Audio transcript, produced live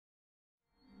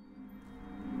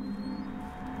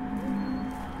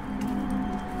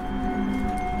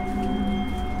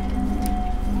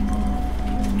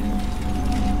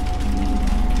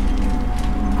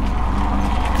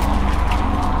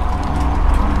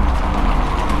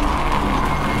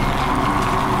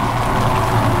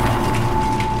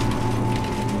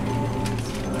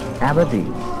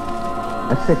Aberdeen,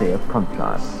 a city of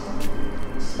contrasts.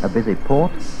 A busy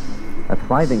port, a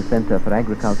thriving centre for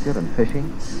agriculture and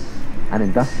fishing, an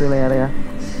industrial area,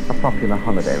 a popular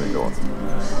holiday resort.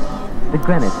 The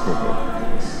Granite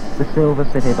City, the silver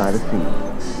city by the sea,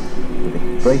 with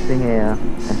its bracing air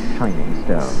and shining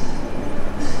stone.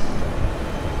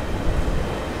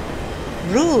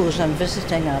 Rules on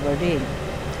visiting Aberdeen.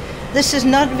 This is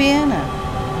not Vienna.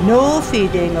 No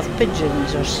feeding of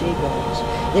pigeons or seagulls.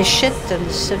 They shit in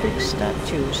the civic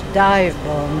statues,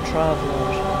 dive-bomb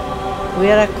travellers.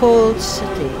 We're a cold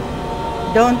city.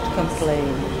 Don't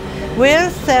complain. Wear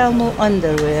thermal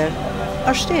underwear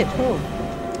or stay at home.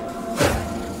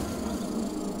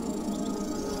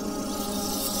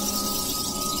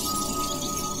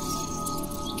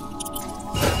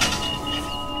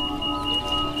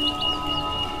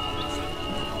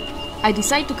 I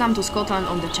decide to come to Scotland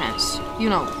on the chance, you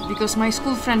know, because my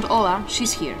school friend Ola,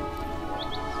 she's here.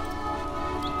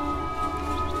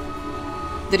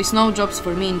 There is no jobs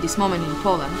for me in this moment in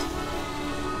Poland.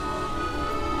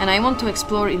 And I want to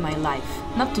explore in my life,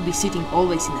 not to be sitting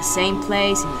always in the same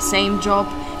place, in the same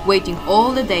job, waiting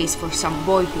all the days for some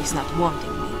boy who is not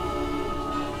wanting me.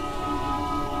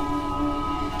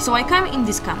 So I come in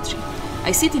this country.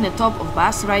 I sit in the top of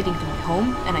bus riding to my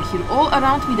home and I hear all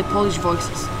around me the Polish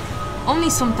voices. Only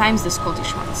sometimes the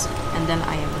Scottish ones, and then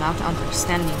I am not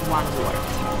understanding one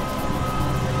word.